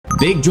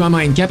Big drama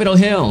in Capitol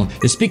Hill.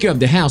 The Speaker of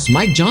the House,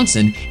 Mike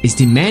Johnson, is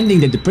demanding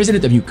that the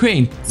President of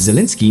Ukraine,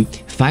 Zelensky,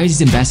 fires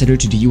his ambassador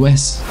to the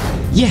US.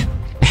 Yeah,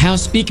 a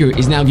House Speaker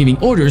is now giving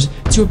orders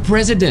to a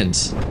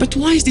president. But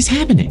why is this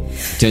happening?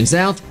 Turns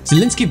out,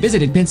 Zelensky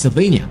visited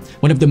Pennsylvania,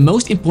 one of the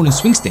most important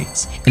swing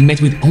states, and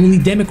met with only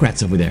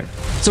Democrats over there.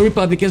 So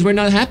Republicans were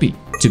not happy.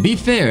 To be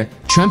fair,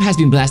 Trump has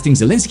been blasting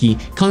Zelensky,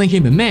 calling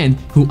him a man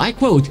who, I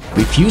quote,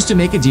 refused to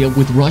make a deal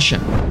with Russia.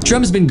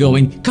 Trump's been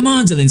going, "Come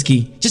on,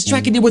 Zelensky, just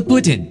strike a deal with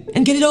Putin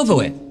and get it over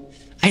with.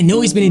 I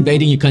know he's been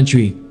invading your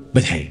country,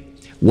 but hey,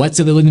 what's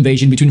a little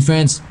invasion between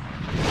friends?"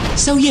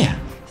 So yeah,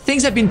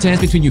 things have been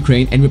tense between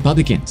Ukraine and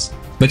Republicans.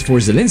 But for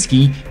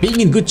Zelensky,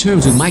 being in good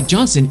terms with Mike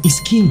Johnson is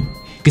key,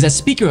 because as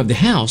Speaker of the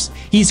House,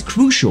 he is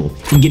crucial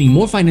in getting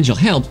more financial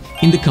help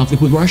in the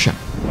conflict with Russia.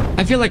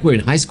 I feel like we're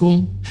in high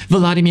school.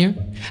 Vladimir,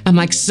 I'm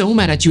like so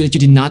mad at you that you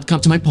did not come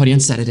to my party on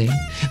Saturday.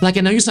 Like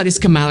I know you saw this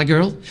Kamala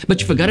girl, but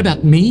you forgot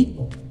about me?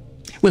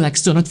 We're like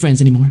still not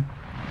friends anymore.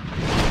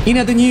 In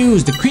other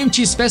news, the Cream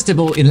Cheese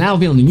Festival in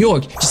Lowville, New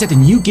York just set a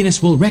new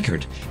Guinness World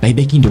Record by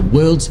baking the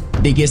world's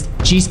biggest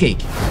cheesecake.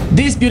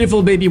 This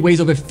beautiful baby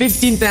weighs over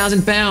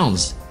 15,000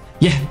 pounds.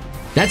 Yeah,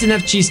 that's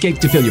enough cheesecake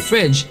to fill your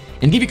fridge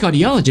and give your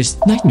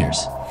cardiologist nightmares.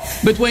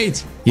 But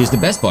wait, here's the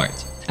best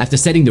part. After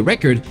setting the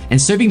record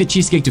and serving the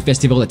cheesecake to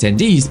festival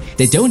attendees,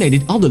 they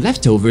donated all the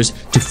leftovers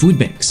to food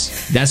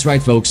banks. That's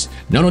right, folks.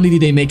 Not only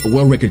did they make a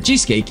world record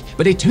cheesecake,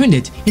 but they turned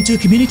it into a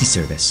community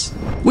service.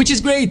 Which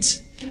is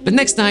great. But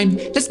next time,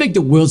 let's make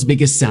the world's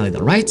biggest salad,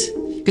 alright?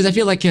 Because I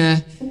feel like,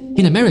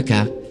 in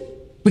America,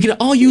 we could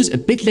all use a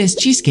bit less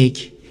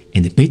cheesecake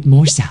and a bit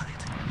more salad.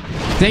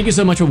 Thank you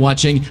so much for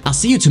watching. I'll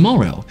see you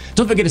tomorrow.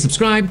 Don't forget to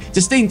subscribe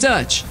to stay in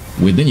touch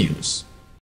with the news.